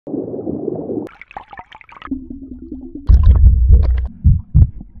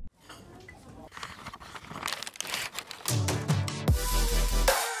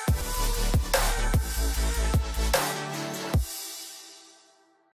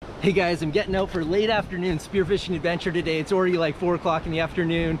Hey guys, I'm getting out for late afternoon spearfishing adventure today. It's already like 4 o'clock in the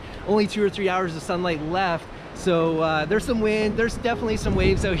afternoon. Only 2 or 3 hours of sunlight left. So there's some wind, there's definitely some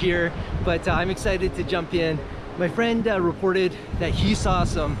waves out here, but I'm excited to jump in. My friend reported that he saw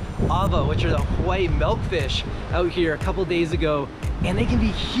some awa, which are the Hawaii milkfish, out here a couple days ago, and they can be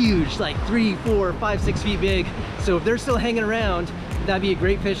huge, like 3, 4, 5, 6 feet big. So if they're still hanging around, that'd be a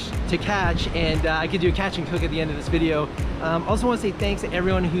great fish to catch, and I could do a catch and cook at the end of this video. Also want to say thanks to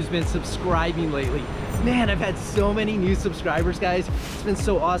everyone who's been subscribing lately. Man, I've had so many new subscribers, guys. It's been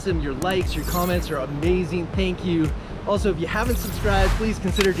so awesome. Your likes, your comments are amazing. Thank you. Also, if you haven't subscribed, please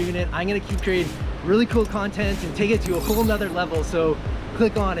consider doing it. I'm gonna keep creating really cool content and take it to a whole nother level, so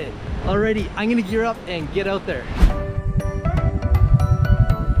click on it. Alrighty, I'm gonna gear up and get out there.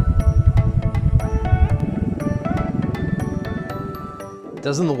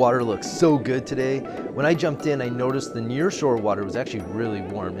 Doesn't the water look so good today? When I jumped in, I noticed the nearshore water was actually really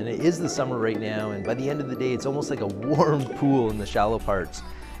warm, and it is the summer right now, and by the end of the day, it's almost like a warm pool in the shallow parts.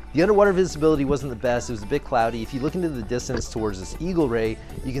 The underwater visibility wasn't the best. It was a bit cloudy. If you look into the distance towards this eagle ray,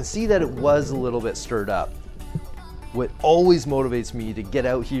 you can see that it was a little bit stirred up. What always motivates me to get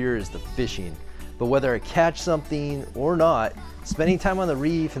out here is the fishing. But whether I catch something or not, spending time on the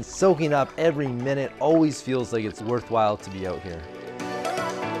reef and soaking up every minute always feels like it's worthwhile to be out here.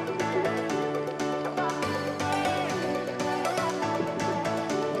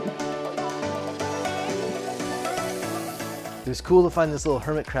 It was cool to find this little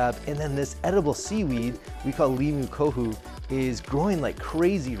hermit crab, and then this edible seaweed we call limu kohu is growing like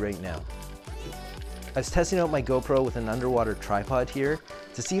crazy right now. I was testing out my GoPro with an underwater tripod here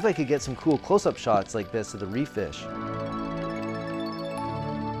to see if I could get some cool close-up shots like this of the reef fish.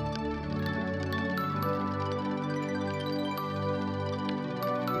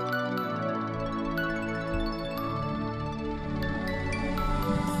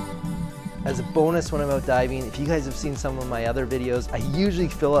 As a bonus when I'm out diving, if you guys have seen some of my other videos, I usually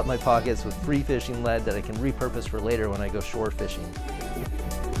fill up my pockets with free fishing lead that I can repurpose for later when I go shore fishing.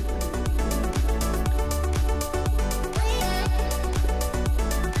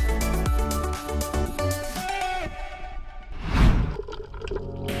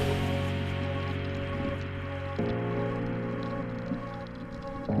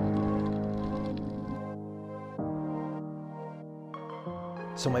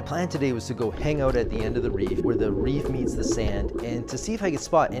 So my plan today was to go hang out at the end of the reef where the reef meets the sand, and to see if I could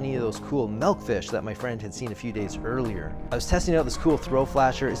spot any of those cool milkfish that my friend had seen a few days earlier. I was testing out this cool throw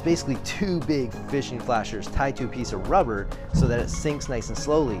flasher. It's basically 2 big fishing flashers tied to a piece of rubber so that it sinks nice and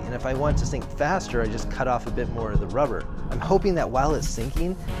slowly, and if I want to sink faster, I just cut off a bit more of the rubber. I'm hoping that while it's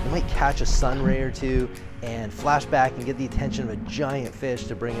sinking, it might catch a sun ray or two and flash back and get the attention of a giant fish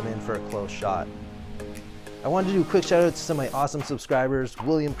to bring him in for a close shot. I wanted to do a quick shout out to some of my awesome subscribers: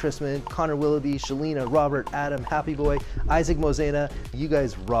 William Chrisman, Connor Willoughby, Shalina, Robert, Adam, Happy Boy, Isaac Mosena. You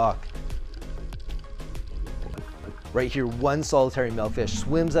guys rock. Right here, one solitary milkfish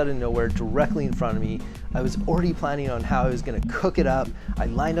swims out of nowhere directly in front of me. I was already planning on how I was gonna cook it up. I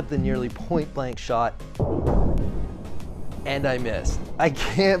lined up the nearly point blank shot, and I missed. I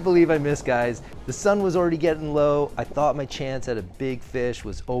can't believe I missed, guys. The sun was already getting low. I thought my chance at a big fish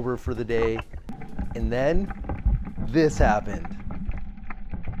was over for the day. And then this happened.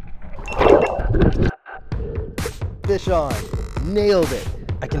 Fish on, nailed it.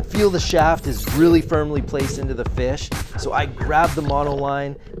 I can feel the shaft is really firmly placed into the fish, so I grabbed the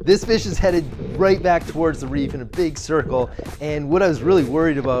monoline. This fish is headed right back towards the reef in a big circle, and what I was really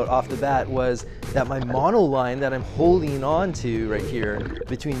worried about off the bat was that my monoline that I'm holding on to right here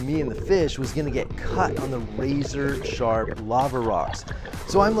between me and the fish was gonna get cut on the razor sharp lava rocks.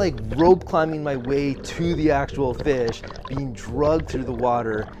 So I'm like rope climbing my way to the actual fish, being drugged through the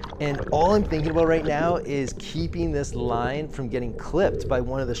water, and all I'm thinking about right now is keeping this line from getting clipped by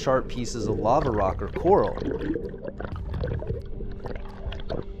one of the sharp pieces of lava rock or coral.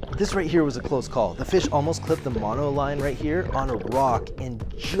 This right here was a close call. The fish almost clipped the mono line right here on a rock, and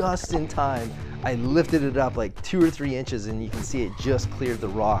just in time, I lifted it up like 2 or 3 inches, and you can see it just cleared the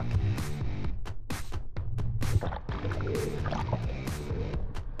rock.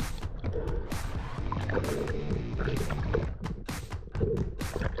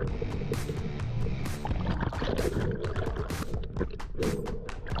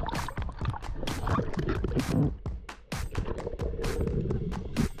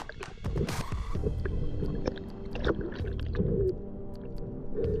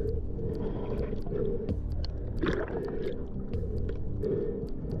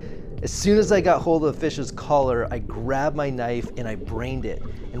 As soon as I got hold of the fish's collar, I grabbed my knife and I brained it.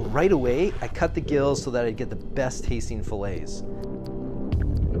 And right away, I cut the gills so that I'd get the best tasting fillets.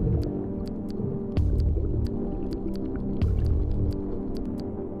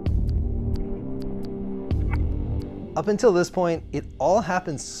 Up until this point, it all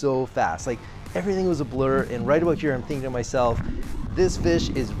happened so fast. Like everything was a blur, and right about here I'm thinking to myself, this fish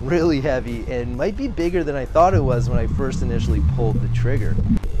is really heavy and might be bigger than I thought it was when I first initially pulled the trigger.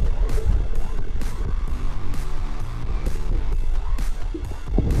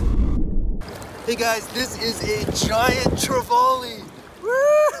 Hey guys, this is a giant trevally.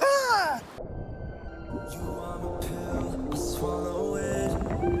 Woo-ha! You want a pill, I swallow it.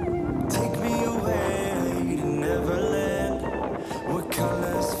 Take me away to Neverland. What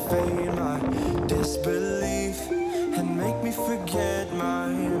colors fade my disbelief and make me forget my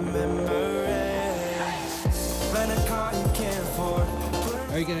memories. Rent a car you can't afford.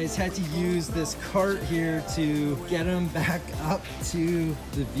 Alright guys, had to use this cart here to get them back up to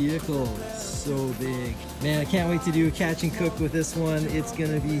the vehicle. So big. Man, I can't wait to do a catch and cook with this one. It's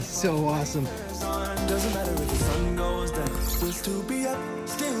gonna be so awesome. Doesn't matter if the sun goes down. We'll still be up,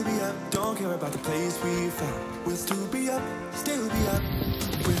 still be up. Don't care about the place we found. We'll still be up, still be up.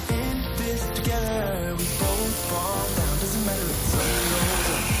 We're in this together. We both fall down. Doesn't matter if the sun goes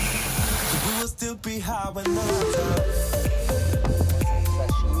down. We'll still be high when the lights out.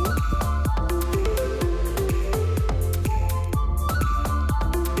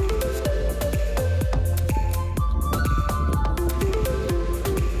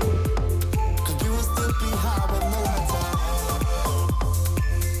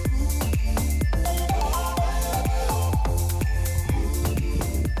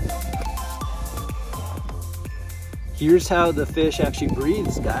 Here's how the fish actually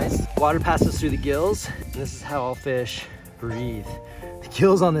breathes, guys. Water passes through the gills, and this is how all fish breathe. The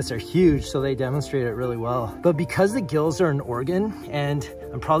gills on this are huge, so they demonstrate it really well. But because the gills are an organ, and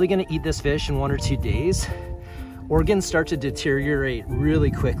I'm probably gonna eat this fish in 1 or 2 days, organs start to deteriorate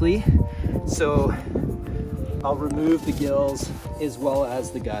really quickly. So I'll remove the gills as well as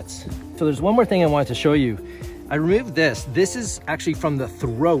the guts. So there's one more thing I wanted to show you. I removed this. This is actually from the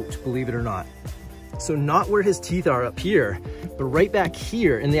throat, believe it or not. So not where his teeth are up here, but right back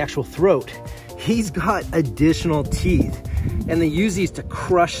here in the actual throat, he's got additional teeth. And they use these to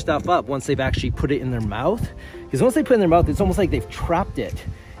crush stuff up once they've actually put it in their mouth. Because once they put it in their mouth, it's almost like they've trapped it.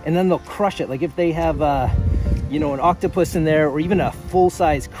 And then they'll crush it. Like if they have, you know, an octopus in there or even a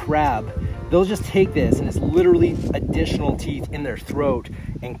full-size crab, they'll just take this and it's literally additional teeth in their throat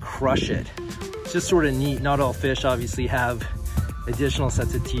and crush it. It's just sort of neat. Not all fish obviously have additional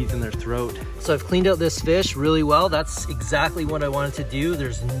sets of teeth in their throat. So I've cleaned out this fish really well. That's exactly what I wanted to do.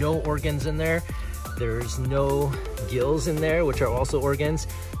 There's no organs in there. There's no gills in there, which are also organs.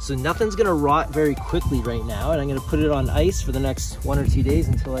 So nothing's gonna rot very quickly right now, and I'm gonna put it on ice for the next 1 or 2 days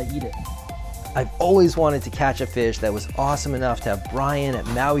until I eat it. I've always wanted to catch a fish that was awesome enough to have Brian at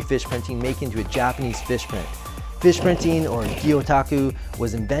Maui Fish Printing make into a Japanese fish print. Fish printing, or Gyotaku,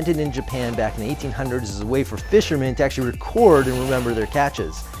 was invented in Japan back in the 1800s as a way for fishermen to actually record and remember their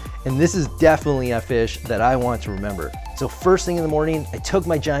catches. And this is definitely a fish that I want to remember. So first thing in the morning, I took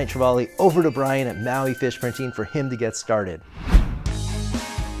my giant trevally over to Brian at Maui Fish Printing for him to get started.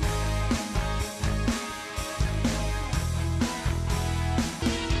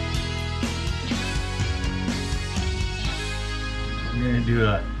 I'm gonna do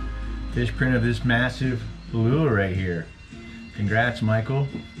a fish print of this massive Ulua right here. Congrats, Michael.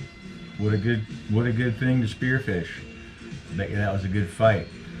 What a good thing to spearfish. I bet you that was a good fight.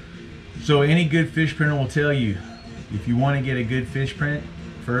 So any good fish printer will tell you, if you want to get a good fish print,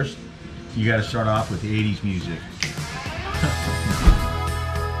 first you got to start off with 80s music.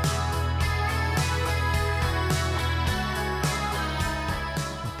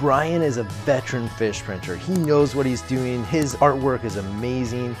 Brian is a veteran fish printer. He knows what he's doing. His artwork is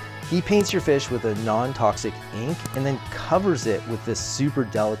amazing. He paints your fish with a non-toxic ink and then covers it with this super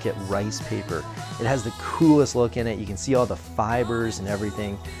delicate rice paper. It has the coolest look in it. You can see all the fibers and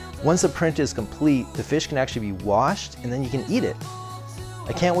everything. Once the print is complete, the fish can actually be washed and then you can eat it.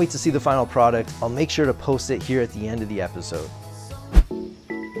 I can't wait to see the final product. I'll make sure to post it here at the end of the episode.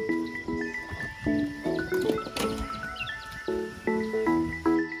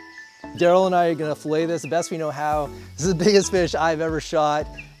 Daryl and I are gonna fillet this the best we know how. This is the biggest fish I've ever shot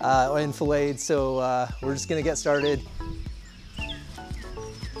and filleted, so we're just gonna get started.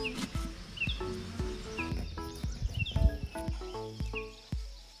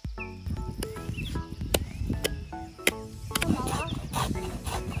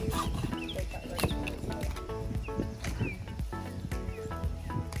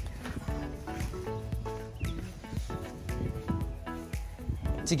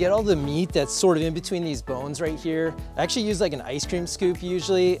 to get all the meat that's sort of in between these bones right here, I actually use like an ice cream scoop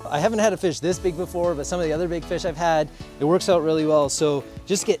usually. I haven't had a fish this big before, but some of the other big fish I've had, it works out really well. So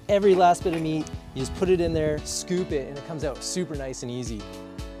just get every last bit of meat, you just put it in there, scoop it, and it comes out super nice and easy.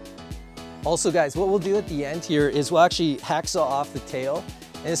 Also guys, what we'll do at the end here is we'll actually hacksaw off the tail.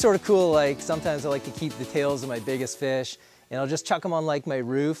 And it's sort of cool, like sometimes I like to keep the tails of my biggest fish and I'll just chuck them on like my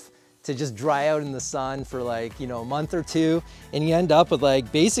roof to just dry out in the sun for like, you know, a month or two. And you end up with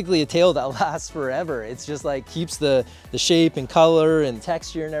like basically a tail that lasts forever. It's just like keeps the shape and color and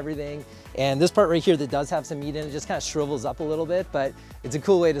texture and everything. And this part right here that does have some meat in it just kind of shrivels up a little bit, but it's a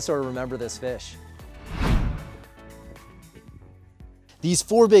cool way to sort of remember this fish. These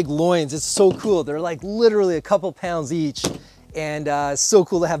 4 big loins, it's so cool. They're like literally a couple pounds each. And it's so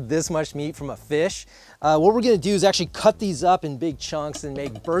cool to have this much meat from a fish. What we're gonna do is actually cut these up in big chunks and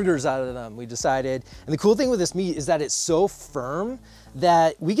make burgers out of them, we decided. And the cool thing with this meat is that it's so firm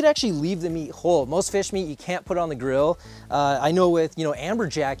that we could actually leave the meat whole. Most fish meat you can't put on the grill. I know with, you know,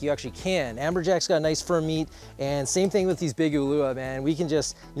 amberjack you actually can. Amberjack's got nice firm meat, and same thing with these big ulua, man. We can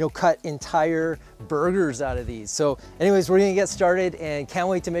just, you know, cut entire burgers out of these. So anyways, we're gonna get started and can't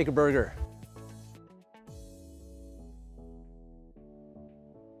wait to make a burger.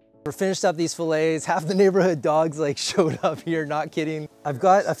 We're finished up these fillets. Half the neighborhood dogs like showed up here, not kidding. I've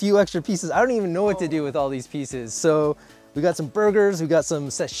got a few extra pieces. I don't even know what to do with all these pieces. So we got some burgers, we got some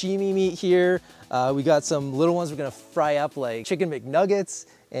sashimi meat here. We got some little ones we're gonna fry up like chicken McNuggets.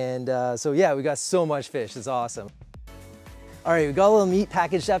 And so yeah, we got so much fish, it's awesome. All right, we got a little meat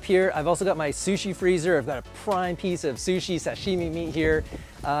packaged up here. I've also got my sushi freezer. I've got a prime piece of sushi sashimi meat here.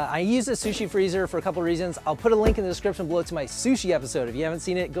 I use the sushi freezer for a couple of reasons. I'll put a link in the description below to my sushi episode. If you haven't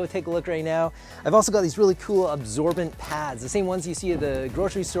seen it, go take a look right now. I've also got these really cool absorbent pads, the same ones you see at the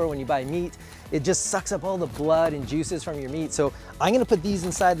grocery store when you buy meat. It just sucks up all the blood and juices from your meat. So I'm gonna put these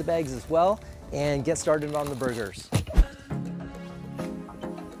inside the bags as well and get started on the burgers.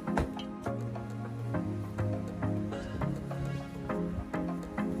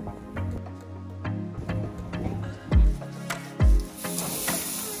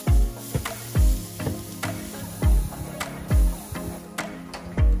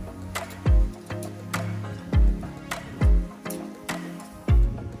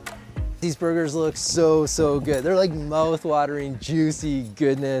 These burgers look so good. They're like mouth-watering, juicy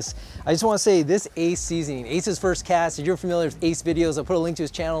goodness. I just want to say this Ace seasoning, Ace's First Cast, if you're familiar with Ace videos, I'll put a link to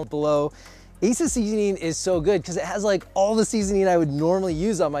his channel below. Ace's seasoning is so good because it has like all the seasoning I would normally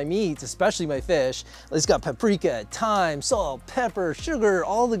use on my meats, especially my fish. It's got paprika, thyme, salt, pepper, sugar,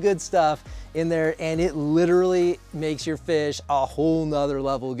 all the good stuff in there, and it literally makes your fish a whole nother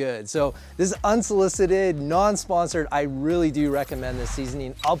level good. So this is unsolicited, non-sponsored. I really do recommend this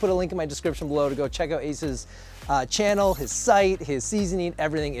seasoning. I'll put a link in my description below to go check out Ace's channel, his site, his seasoning,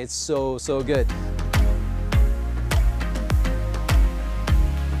 everything. It's so good.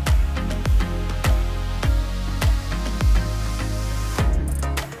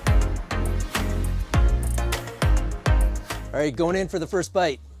 All right, going in for the first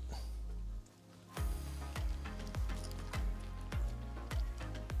bite.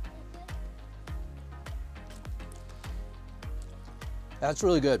 That's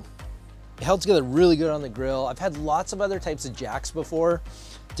really good. It held together really good on the grill. I've had lots of other types of jacks before.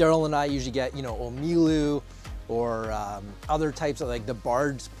 Daryl and I usually get, you know, omilu or other types of like the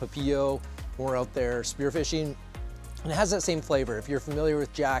barred papillo when we're out there spearfishing. And it has that same flavor. If you're familiar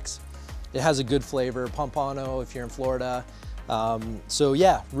with jacks, it has a good flavor. Pompano if you're in Florida. So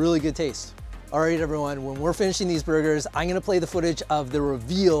yeah, really good taste. All right, everyone, when we're finishing these burgers, I'm gonna play the footage of the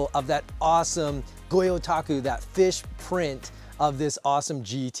reveal of that awesome Gyotaku, that fish print of this awesome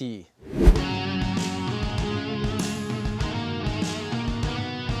GT.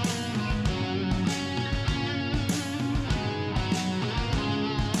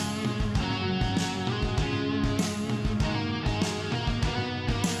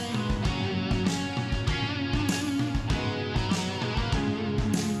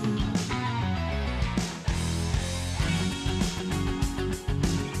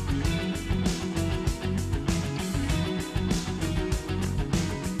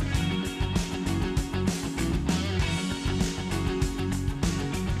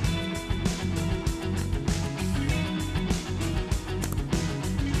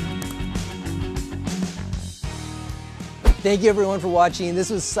 Thank you everyone for watching. This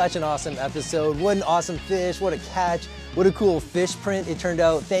was such an awesome episode. What an awesome fish, what a catch, what a cool fish print it turned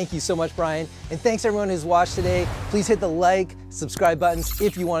out. Thank you so much, Brian. And thanks everyone who's watched today. Please hit the like, subscribe buttons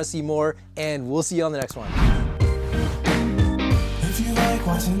if you want to see more, and we'll see you on the next one. If you like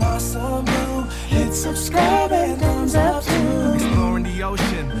watching AwesomeBlue, hit subscribe and thumbs up too. Exploring the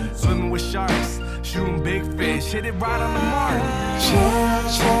ocean, big fish, hit it right on the mark. Share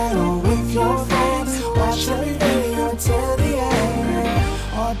a channel with your friends. Watch every video till the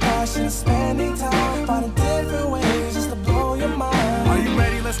end. All passion, spending time, finding different ways just to blow your mind. Are you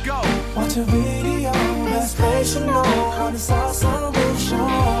ready? Let's go. Watch a video, best place you know on the side.